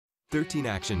13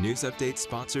 Action News Update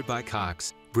sponsored by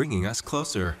Cox, bringing us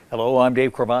closer. Hello, I'm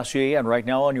Dave Courvoisier, and right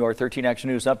now on your 13 Action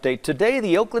News Update, today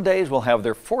the Oakland A's will have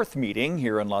their fourth meeting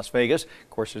here in Las Vegas. Of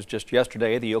course, it's just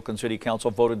yesterday the Oakland City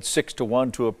Council voted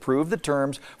 6-1 to approve the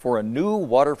terms for a new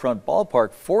waterfront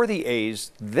ballpark for the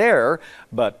A's there,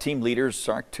 but team leaders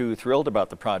aren't too thrilled about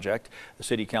the project. The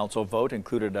City Council vote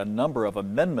included a number of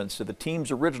amendments to the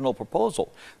team's original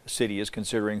proposal. The city is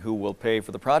considering who will pay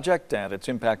for the project and its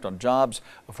impact on jobs,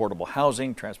 affordable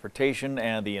housing, transportation,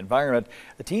 and the environment.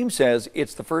 The team says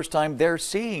it's the first time they're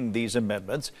seeing these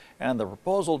amendments, and the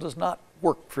proposal does not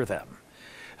work for them.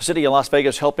 The City of Las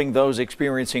Vegas helping those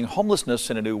experiencing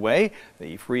homelessness in a new way.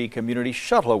 The free community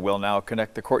shuttle will now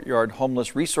connect the Courtyard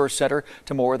Homeless Resource Center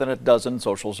to more than a dozen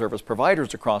social service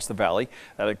providers across the valley.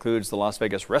 That includes the Las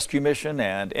Vegas Rescue Mission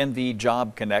and NV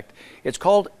Job Connect. It's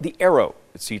called the Arrow.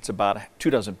 It seats about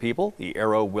 24 people. The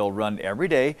Arrow will run every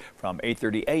day from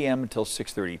 8:30 a.m. until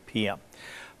 6:30 p.m.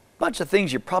 Bunch of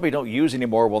things you probably don't use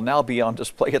anymore will now be on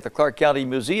display at the Clark County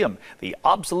Museum. The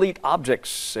Obsolete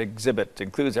Objects exhibit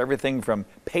includes everything from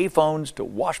payphones to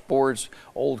washboards,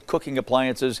 old cooking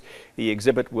appliances. The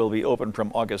exhibit will be open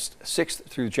from August 6th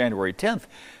through January 10th.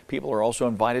 People are also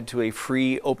invited to a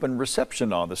free open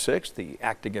reception on the 6th. The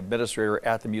acting administrator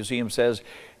at the museum says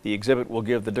the exhibit will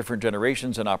give the different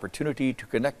generations an opportunity to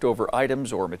connect over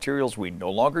items or materials we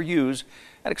no longer use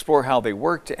and explore how they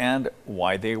worked and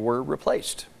why they were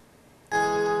replaced.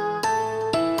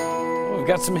 We've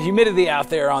got some humidity out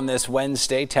there on this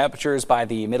Wednesday. Temperatures by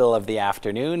the middle of the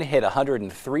afternoon hit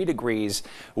 103 degrees.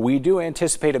 We do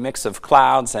anticipate a mix of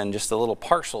clouds and just a little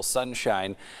partial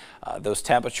sunshine. Those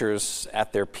temperatures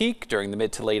at their peak during the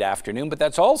mid to late afternoon, but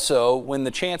that's also when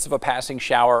the chance of a passing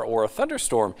shower or a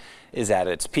thunderstorm is at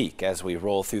its peak as we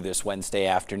roll through this Wednesday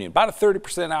afternoon. About a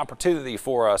 30% opportunity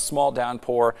for a small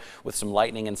downpour with some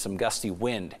lightning and some gusty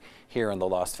wind here in the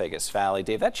Las Vegas Valley.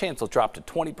 Dave, that chance will drop to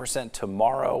 20%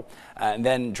 tomorrow and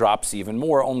then drops even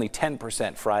more, only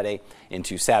 10% Friday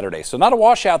into Saturday. So not a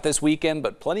washout this weekend,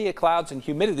 but plenty of clouds and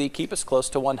humidity keep us close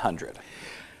to 100.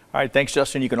 All right, thanks,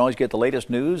 Justin. You can always get the latest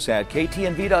news at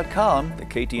ktnv.com, the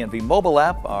KTNV mobile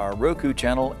app, our Roku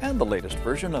channel, and the latest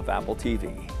version of Apple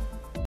TV.